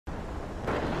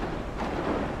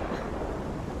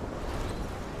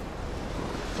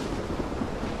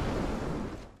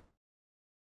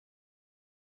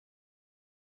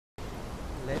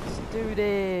do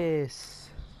this.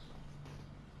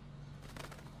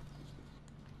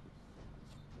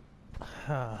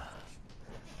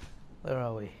 Where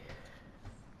are we?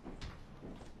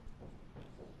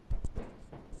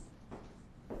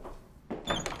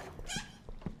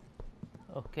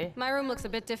 Okay. My room looks a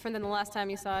bit different than the last time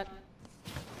you saw it.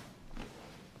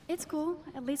 It's cool.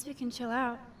 At least we can chill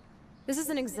out. This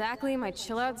isn't exactly my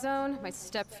chill-out zone. My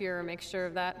step-fuhrer makes sure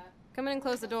of that. Come in and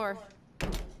close the door.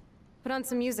 Put on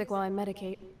some music while I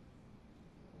medicate.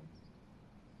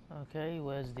 Okay,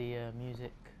 where's the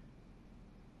music?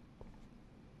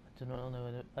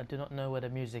 I do not know where the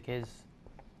music is.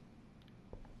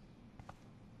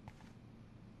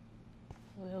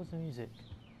 Where the hell's the music?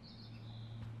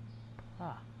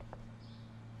 Ah.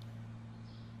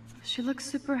 She looks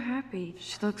super happy.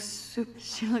 She looks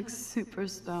super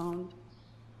stoned.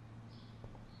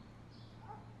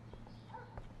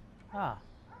 Ah.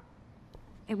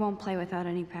 It won't play without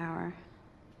any power.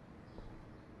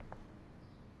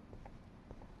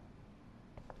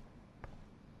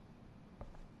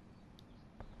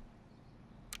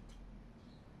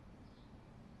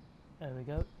 There we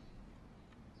go.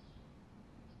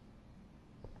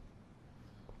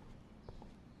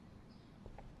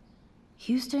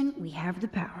 Houston, we have the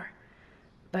power,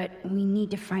 but we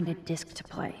need to find a disc to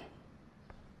play.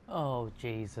 Oh,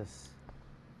 Jesus.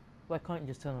 Why can't you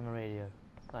just turn on the radio?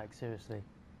 Like, seriously.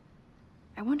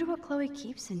 I wonder what Chloe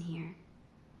keeps in here.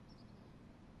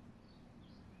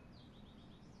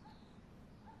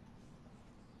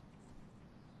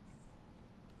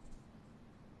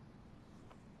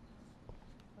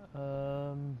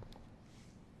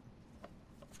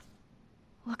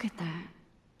 Look at that.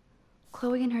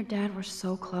 Chloe and her dad were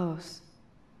so close.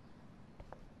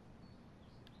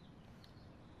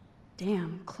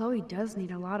 Damn, Chloe does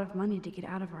need a lot of money to get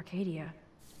out of Arcadia.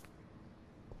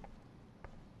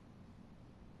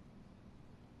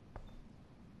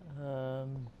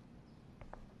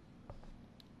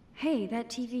 Hey, that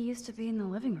TV used to be in the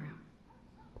living room.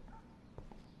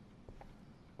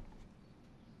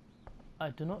 I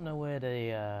do not know where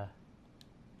the,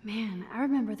 Man, I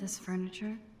remember this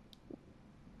furniture.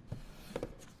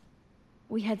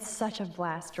 We had such a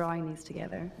blast drawing these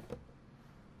together.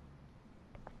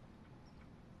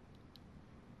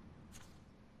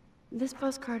 This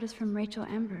postcard is from Rachel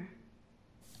Amber.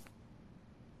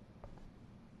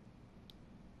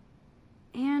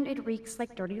 And it reeks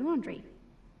like dirty laundry.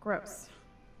 Gross.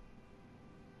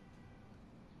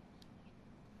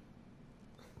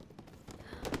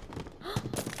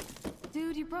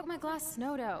 Dude, you broke my glass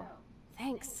snow dough.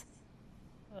 Thanks.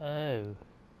 Oh.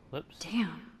 Whoops.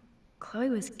 Damn. Chloe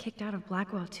was kicked out of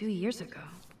Blackwell 2 years ago.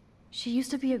 She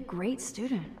used to be a great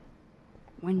student.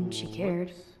 When she cared.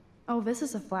 Whoops. Oh, this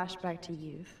is a flashback to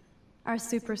youth. Our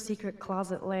super secret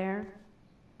closet lair.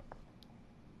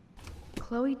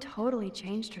 Chloe totally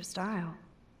changed her style.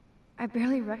 I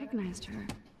barely recognized her.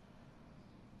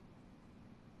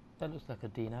 That looks like a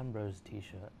Dean Ambrose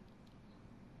t-shirt.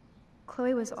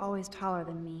 Chloe was always taller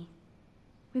than me.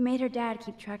 We made her dad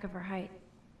keep track of her height.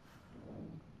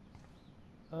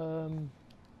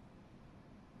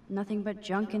 Nothing but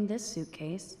junk in this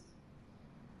suitcase.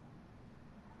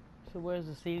 So where's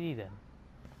the CD then?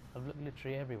 I've looked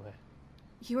literally everywhere.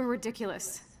 You are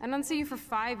ridiculous. I don't see you for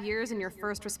 5 years and your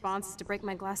first response is to break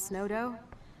my glass snow dough.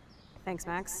 Thanks,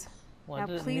 Max. Well, I Now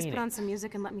didn't please mean put it. on some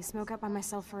music and let me smoke out by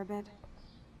myself for a bit.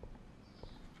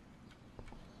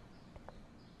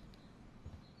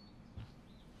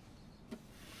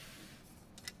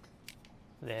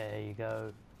 There you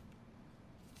go.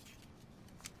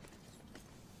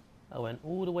 I went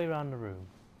all the way around the room.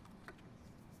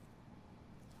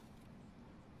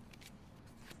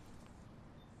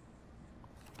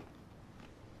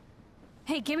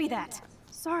 Hey, give me that!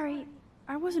 Sorry,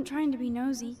 I wasn't trying to be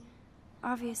nosy.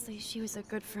 Obviously, she was a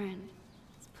good friend.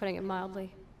 It's putting it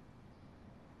mildly.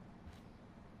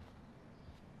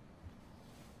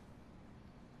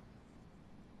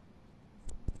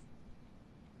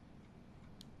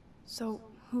 So,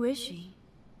 who is she?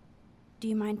 Do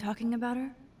you mind talking about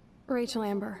her? Rachel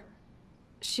Amber.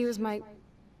 She was my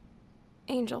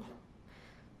angel.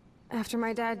 After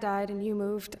my dad died and you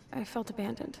moved, I felt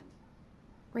abandoned.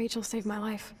 Rachel saved my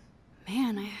life.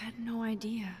 Man, I had no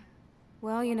idea.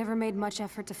 Well, you never made much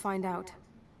effort to find out.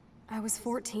 I was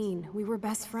 14. We were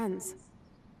best friends.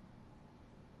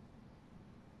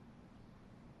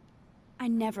 I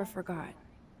never forgot.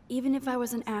 Even if I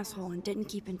was an asshole and didn't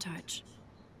keep in touch.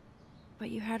 But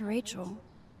you had Rachel.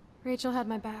 Rachel had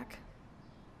my back.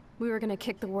 We were gonna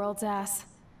kick the world's ass.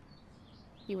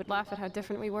 You would laugh at how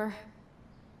different we were.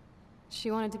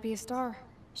 She wanted to be a star.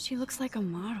 She looks like a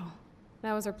model.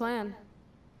 That was her plan.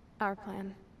 Our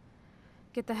plan.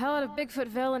 Get the hell out of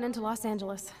Bigfootville and into Los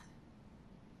Angeles.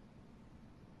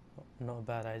 Not a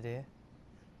bad idea.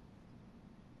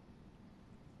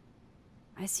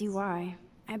 I see why.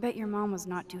 I bet your mom was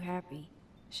not too happy.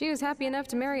 She was happy enough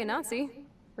to marry a Nazi.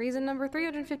 Reason number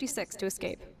 356 to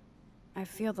escape. I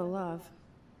feel the love.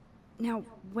 Now,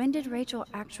 when did Rachel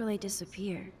actually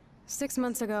disappear? 6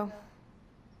 months ago.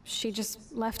 She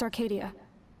just left Arcadia.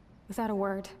 Without a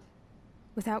word.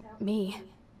 Without me.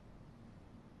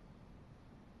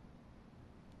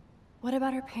 What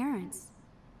about her parents?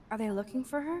 Are they looking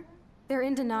for her? They're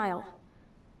in denial.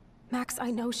 Max, I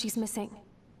know she's missing.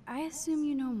 I assume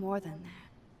you know more than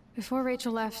that. Before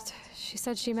Rachel left, she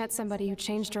said she met somebody who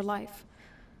changed her life.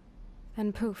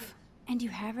 Then poof. And you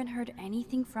haven't heard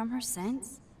anything from her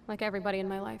since? Like everybody in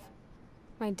my life.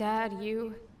 My dad,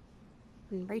 you,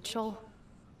 and Rachel.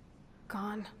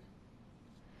 Gone.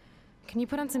 Can you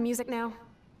put on some music now?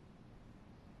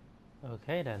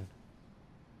 Okay then.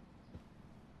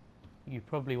 You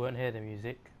probably won't hear the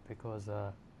music because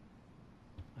I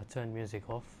turned music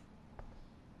off.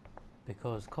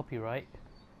 Because copyright.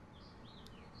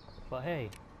 But hey,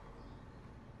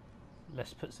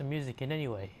 let's put some music in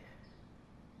anyway.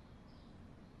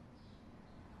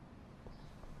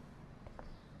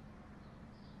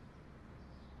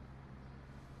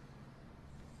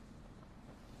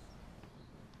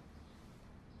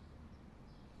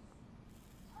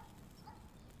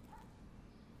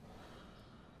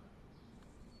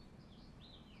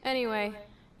 Anyway,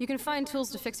 you can find tools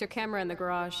to fix your camera in the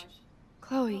garage.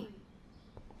 Chloe,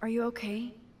 are you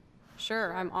okay?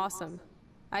 Sure, I'm awesome.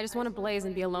 I just want to blaze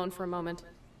and be alone for a moment.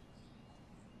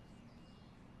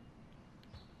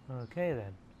 Okay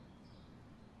then.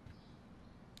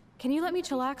 Can you let me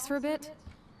chillax for a bit?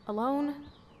 Alone?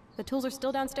 The tools are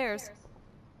still downstairs.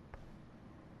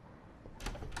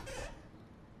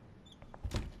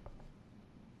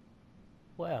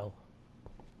 Well.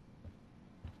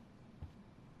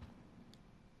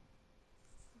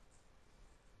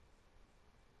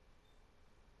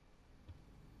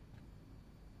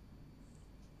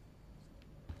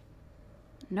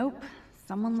 Nope.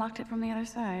 Someone locked it from the other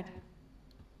side.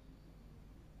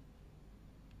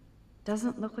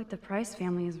 Doesn't look like the Price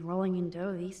family is rolling in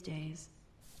dough these days.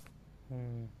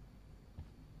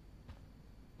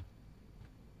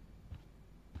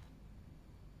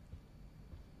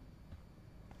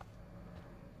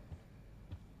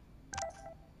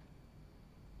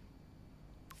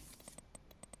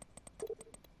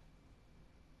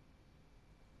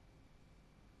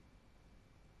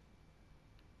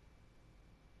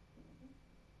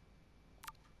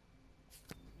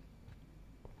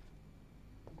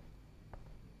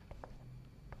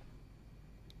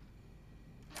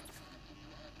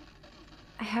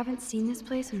 I haven't seen this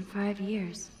place in 5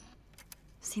 years.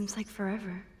 Seems like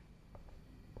forever.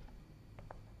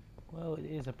 Well, it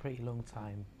is a pretty long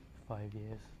time. 5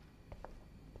 years.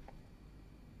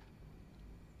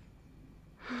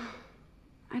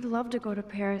 I'd love to go to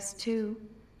Paris, too.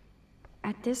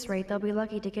 At this rate, they'll be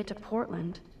lucky to get to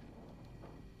Portland.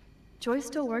 Joyce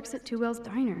still works at Two Whales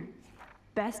Diner.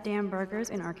 Best damn burgers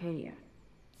in Arcadia.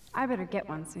 I better get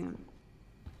one soon.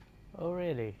 Oh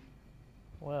really?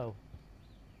 Well.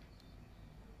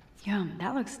 Yum,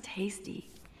 that looks tasty.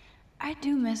 I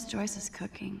do miss Joyce's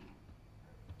cooking.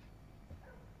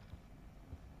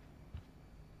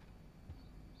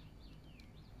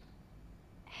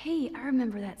 Hey, I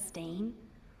remember that stain.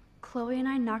 Chloe and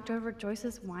I knocked over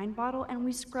Joyce's wine bottle and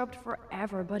we scrubbed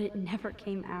forever, but it never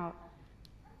came out.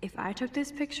 If I took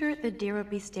this picture, the deer would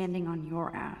be standing on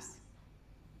your ass.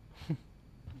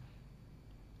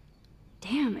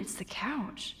 Damn, it's the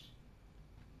couch.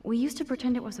 We used to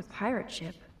pretend it was a pirate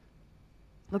ship.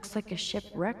 Looks like a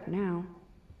shipwreck now.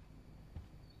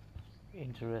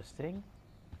 Interesting.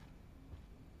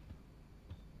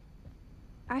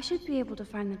 I should be able to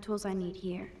find the tools I need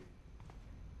here.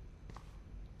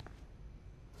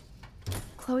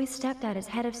 Chloe's stepdad is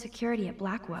head of security at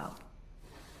Blackwell.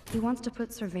 He wants to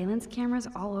put surveillance cameras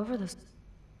all over the...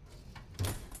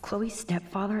 Chloe's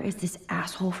stepfather is this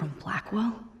asshole from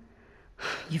Blackwell?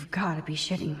 You've got to be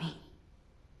shitting me.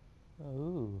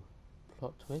 Ooh,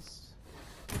 plot twist.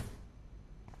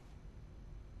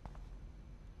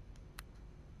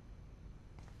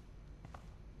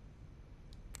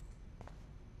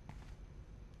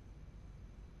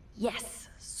 Yes,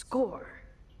 score.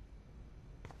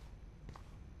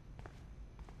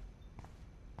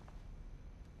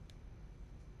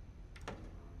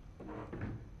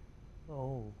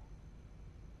 Oh.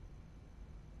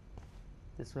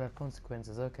 This will have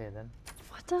consequences, okay then.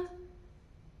 What the?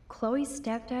 Chloe's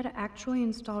stepdad actually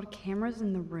installed cameras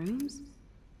in the rooms?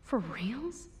 For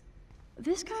reals?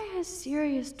 This guy has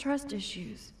serious trust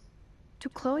issues. Do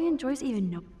Chloe and Joyce even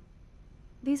know?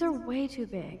 These are way too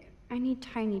big. I need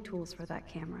tiny tools for that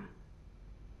camera.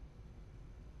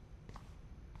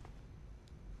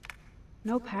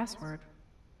 No password.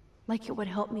 Like it would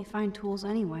help me find tools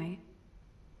anyway.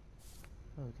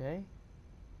 Okay.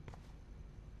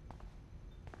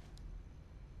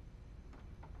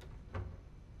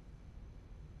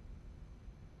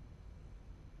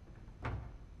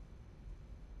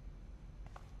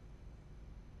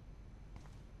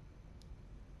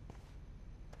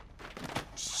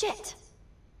 Shit!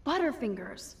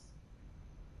 Butterfingers.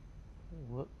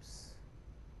 Whoops.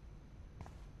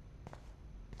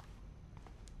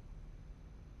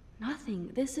 Nothing.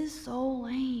 This is so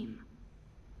lame.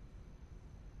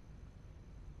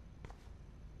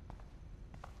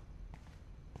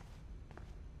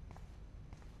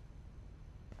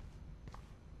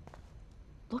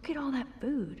 Look at all that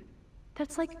food.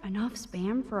 That's like enough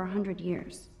Spam for 100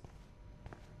 years.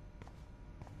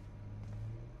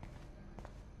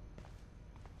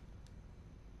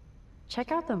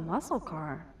 Check out the muscle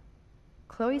car.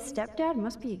 Chloe's stepdad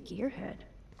must be a gearhead.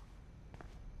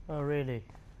 Oh, really?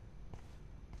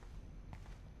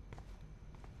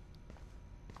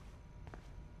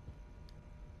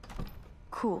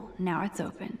 Cool, now it's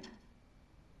opened.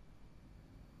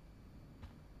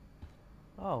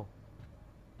 Oh.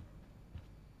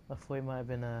 I thought it might have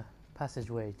been a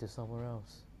passageway to somewhere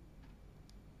else.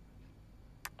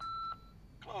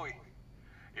 Chloe,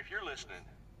 if you're listening,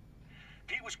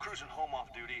 Pete was cruising home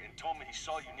off duty and told me he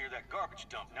saw you near that garbage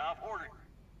dump. Now I've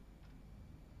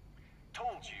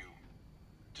told you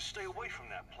to stay away from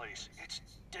that place. It's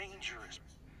dangerous.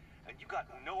 And you got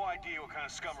no idea what kind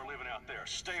of scum are living out there.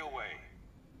 Stay away.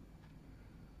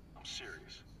 I'm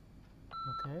serious.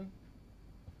 Okay.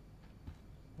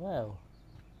 Well.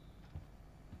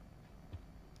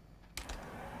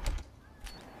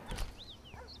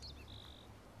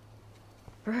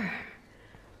 Brr.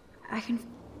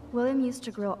 William used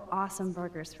to grill awesome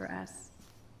burgers for us.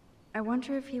 I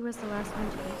wonder if he was the last one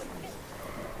to use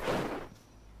them.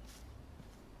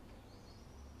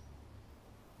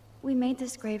 We made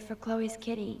this grave for Chloe's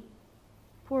kitty.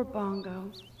 Poor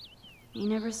Bongo. He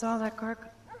never saw that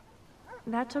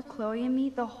That took Chloe and me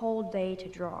the whole day to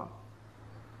draw.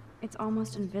 It's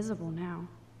almost invisible now.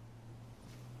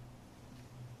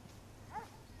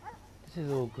 This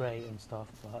is all great and stuff,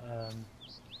 but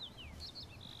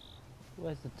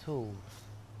where's the tools?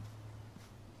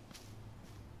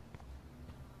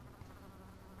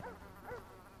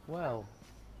 Well.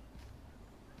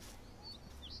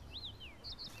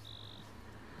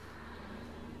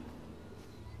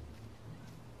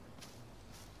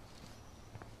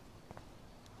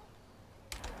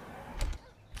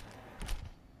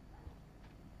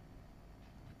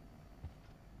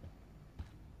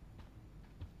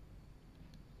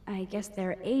 I guess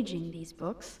they're aging these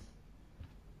books.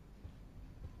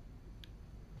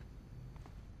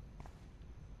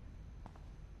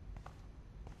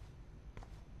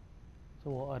 So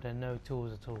what, are there no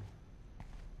tools at all?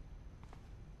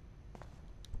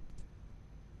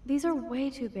 These are way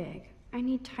too big. I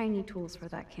need tiny tools for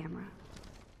that camera.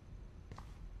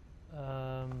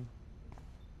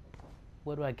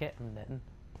 Where do I get them then?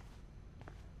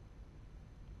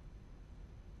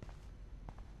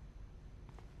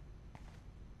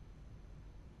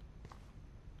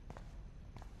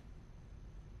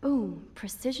 Boom,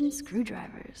 precision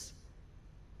screwdrivers.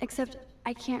 Except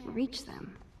I can't reach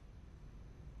them.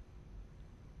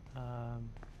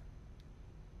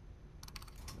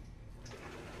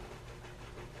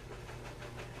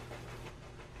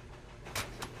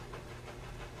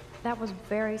 That was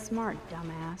very smart,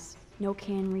 dumbass. No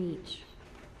can reach.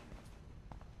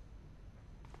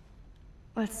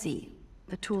 Let's see.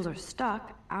 The tools are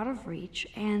stuck, out of reach,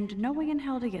 and no way in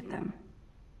hell to get them.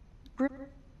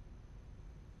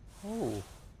 Oh.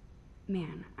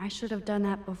 Man, I should have done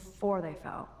that before they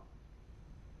fell.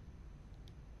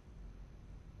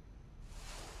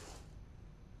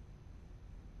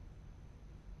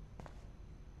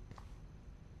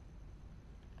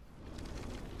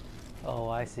 Oh,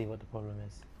 I see what the problem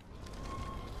is.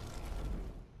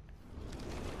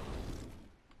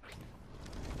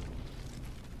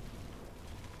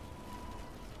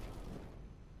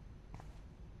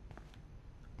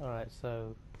 Alright,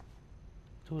 so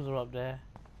tools are up there.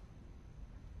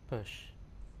 Push.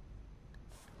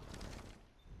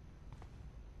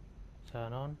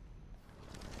 Turn on.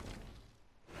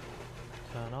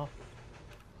 Turn off.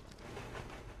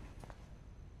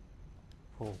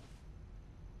 Pull.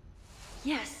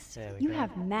 Yes! There we You go.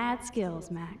 have mad skills,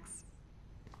 Max.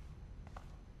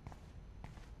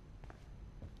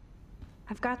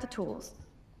 I've got the tools.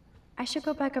 I should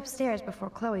go back upstairs before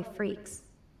Chloe freaks.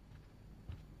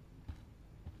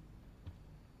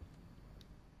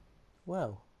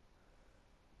 Well,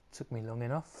 took me long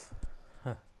enough.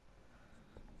 Huh.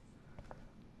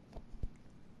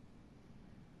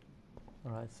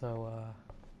 Alright, so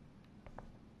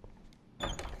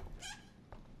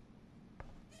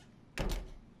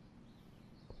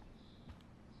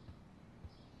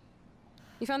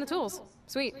You found the tools.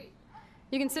 Sweet.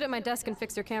 You can sit at my desk and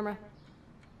fix your camera.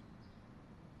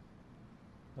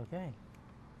 okay.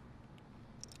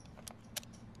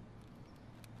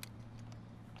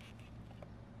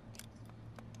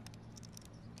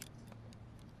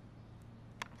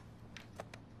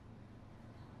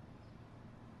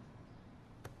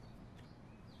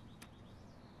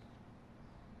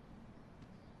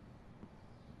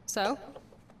 So?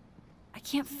 I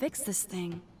can't fix this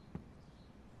thing.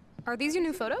 Are these your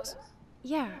new photos?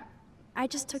 Yeah, I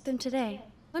just took them today.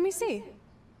 Let me see.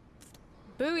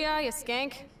 Booyah, you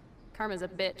skank. Karma's a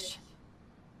bitch.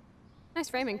 Nice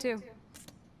framing, too.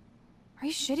 Are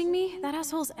you shitting me? That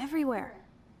asshole's everywhere.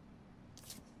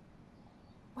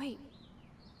 Wait,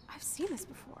 I've seen this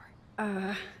before.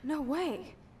 No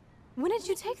way. When did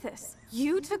you take this?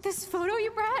 You took this photo,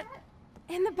 you brat?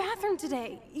 In the bathroom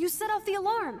today. You set off the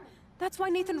alarm. That's why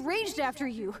Nathan raged after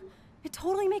you. It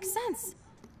totally makes sense.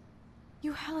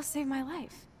 You hella saved my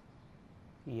life.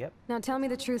 Yep, Now tell me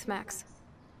the truth, Max.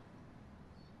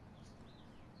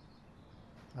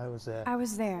 I was there. I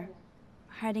was there,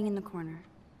 hiding in the corner.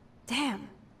 Damn,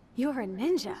 you're a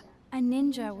ninja. A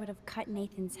ninja would have cut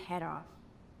Nathan's head off.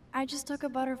 I just took a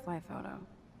butterfly photo.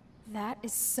 That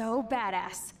is so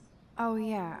badass. Oh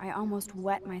yeah, I almost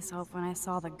wet myself when I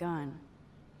saw the gun.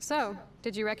 So,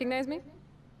 did you recognize me?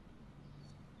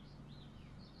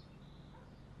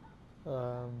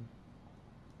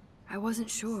 I wasn't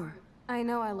sure. I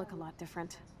know I look a lot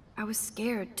different. I was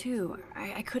scared too.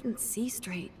 I couldn't see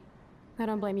straight. I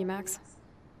don't blame you, Max.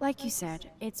 Like you said,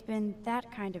 it's been that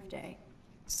kind of day.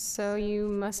 So you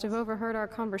must have overheard our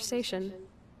conversation.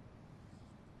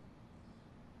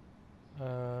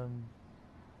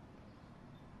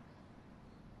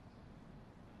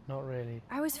 Not really.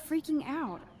 I was freaking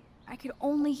out. I could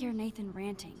only hear Nathan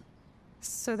ranting.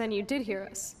 So then you did hear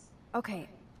us. Okay,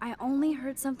 I only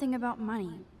heard something about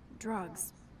money,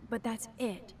 drugs, but that's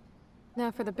it.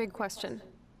 Now for the big question.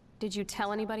 Did you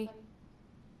tell anybody?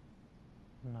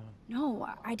 No. No,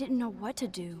 I didn't know what to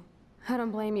do. I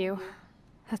don't blame you.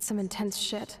 That's some intense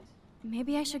shit.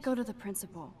 Maybe I should go to the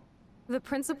principal. The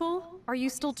principal? Are you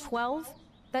still 12?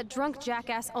 That drunk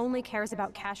jackass only cares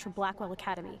about cash for Blackwell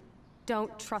Academy.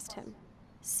 Don't trust him.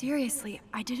 Seriously,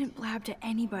 I didn't blab to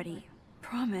anybody.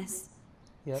 Promise.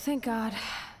 Yep. Thank God.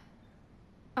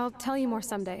 I'll tell you more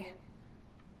someday.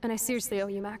 And I seriously owe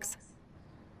you, Max.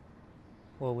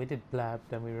 Well, we did blab,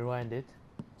 then we rewinded,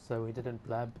 so we didn't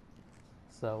blab.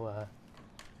 So,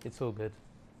 it's all good.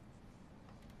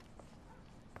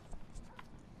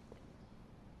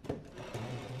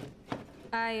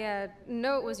 I,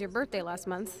 know it was your birthday last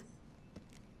month.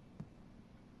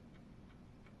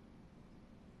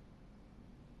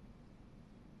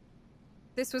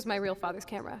 This was my real father's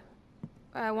camera.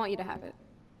 I want you to have it.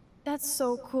 That's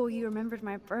so cool you remembered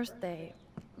my birthday.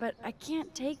 But I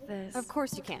can't take this. Of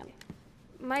course you can.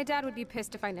 My dad would be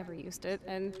pissed if I never used it,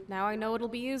 and now I know it'll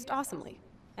be used awesomely.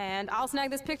 And I'll snag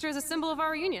this picture as a symbol of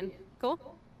our reunion. Cool?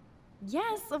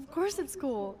 Yes, of course it's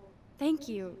cool. Thank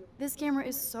you. This camera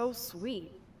is so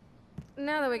sweet.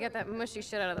 Now that we got that mushy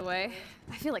shit out of the way,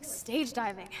 I feel like stage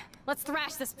diving. Let's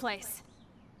thrash this place.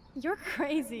 You're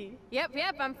crazy. Yep,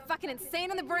 I'm fucking insane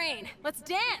in the brain. Let's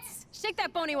dance! Shake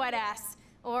that bony white ass.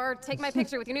 Or take my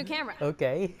picture with your new camera.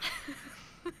 Okay.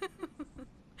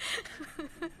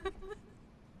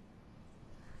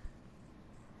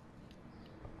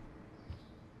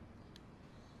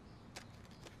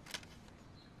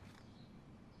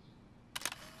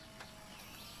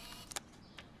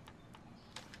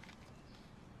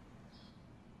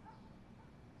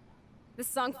 This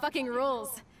song fucking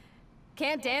rules.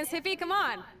 Can't dance, hippie? Come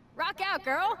on. Rock out,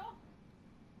 girl.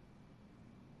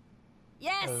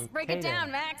 Yes, break Okay, it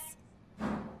down, then. Max.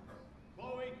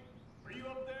 Chloe, are you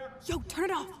up there? Yo, turn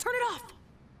it off, turn it off.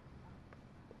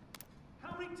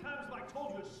 How many times have I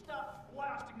told you to stop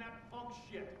blasting that punk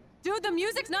shit? Dude, the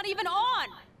music's not even on.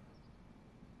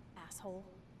 Asshole.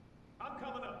 I'm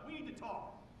coming up. We need to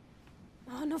talk.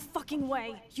 Oh, no fucking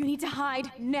way. You need to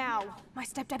hide now. My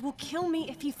stepdad will kill me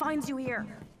if he finds you here.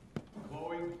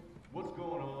 Chloe, what's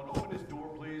going on? Open this door,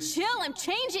 please. Chill, I'm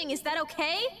changing. Is that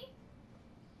okay?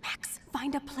 Max,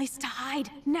 find a place to hide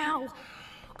now.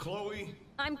 Chloe,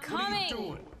 I'm what are coming. you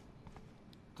doing?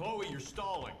 Chloe, you're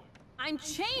stalling. I'm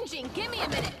changing! Give me a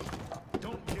minute!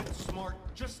 Don't get smart.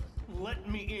 Just let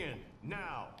me in.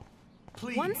 Now.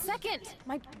 Please. 1 second!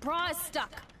 My bra is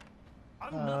stuck.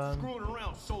 I'm not screwing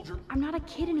around, soldier. I'm not a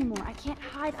kid anymore. I can't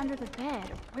hide under the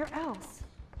bed. Where else?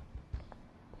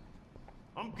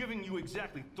 I'm giving you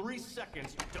exactly 3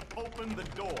 seconds to open the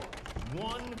door.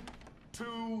 1,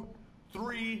 2,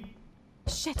 3.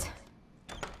 Shit.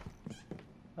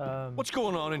 What's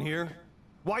going on in here?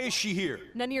 Why is she here?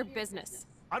 None of your business.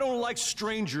 I don't like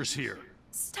strangers here.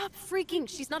 Stop freaking!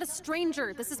 She's not a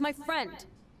stranger. This is my friend.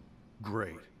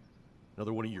 Great.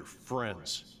 Another one of your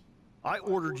friends. I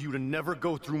ordered you to never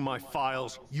go through my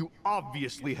files. You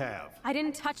obviously have. I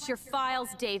didn't touch your files,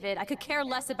 David. I could care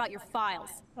less about your files.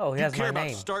 Oh, he You has care my about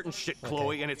name. starting shit,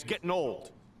 Chloe, and it's getting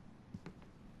old.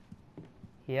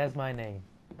 He has my name.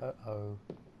 Uh-oh.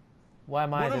 Why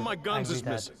am I One the of my guns angry is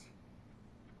dad? missing.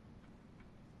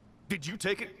 Did you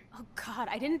take it? Oh god,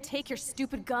 I didn't take your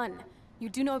stupid gun. You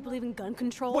do know I believe in gun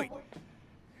control? Wait,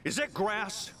 is that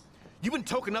grass? You been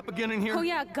token up again in here? Oh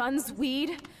yeah, guns,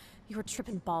 weed. You were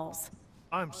tripping balls.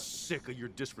 I'm sick of your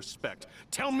disrespect.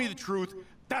 Tell me the truth.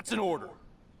 That's an order.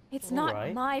 It's not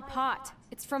Alright. my pot.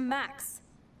 It's from Max.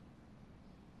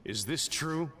 Is this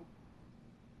true?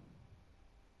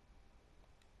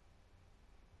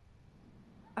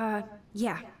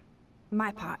 Yeah.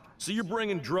 My pot. So you're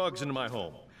bringing drugs into my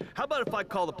home. How about if I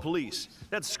call the police?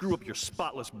 That'd screw up your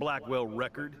spotless Blackwell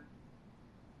record.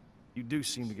 You do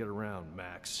seem to get around,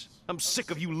 Max. I'm sick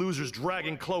of you losers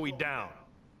dragging Chloe down.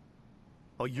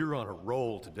 Oh, you're on a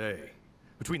roll today.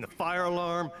 Between the fire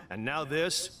alarm and now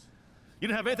this. You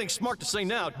don't have anything smart to say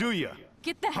now, do you?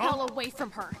 Get the hell away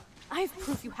from her. I have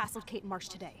proof you hassled Kate Marsh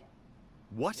today.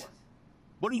 What?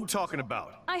 What are you talking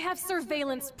about? I have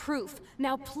surveillance proof.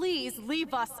 Now please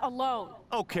leave us alone.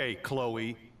 Okay,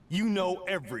 Chloe. You know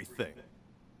everything.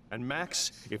 And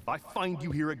Max, if I find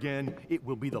you here again, it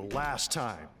will be the last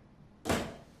time.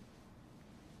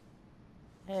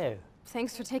 Oh.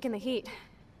 Thanks for taking the heat.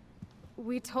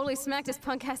 We totally smacked his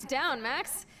punk ass down,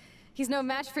 Max. He's no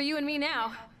match for you and me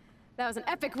now. That was an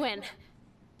epic win.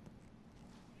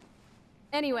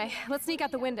 Anyway, let's sneak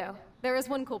out the window. There is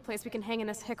one cool place we can hang in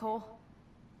this hick hole.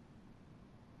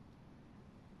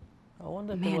 I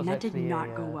wonder if there Man, was that did actually not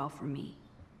a, go well for me.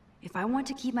 If I want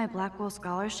to keep my Blackwell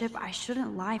scholarship, I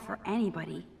shouldn't lie for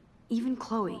anybody, even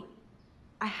Chloe.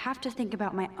 I have to think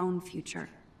about my own future.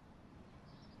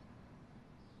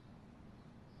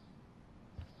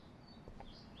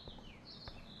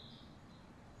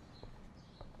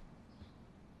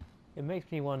 It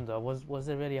makes me wonder, was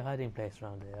there really a hiding place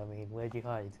around here? I mean, where'd you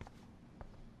hide?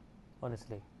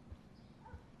 Honestly.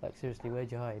 Like, seriously,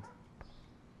 where'd you hide?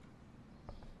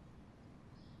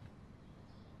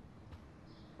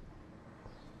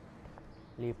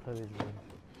 Leave Chloe's room.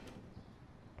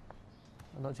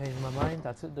 I'm not changing my mind.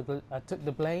 I took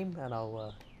the blame, and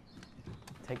I'll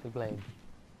take the blame.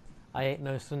 I ain't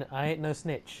no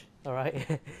snitch. All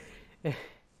right.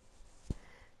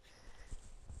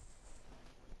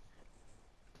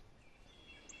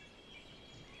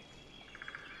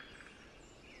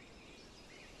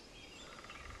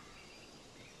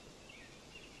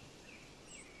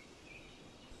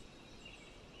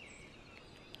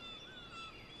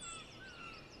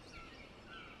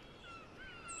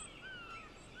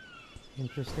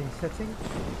 Interesting setting.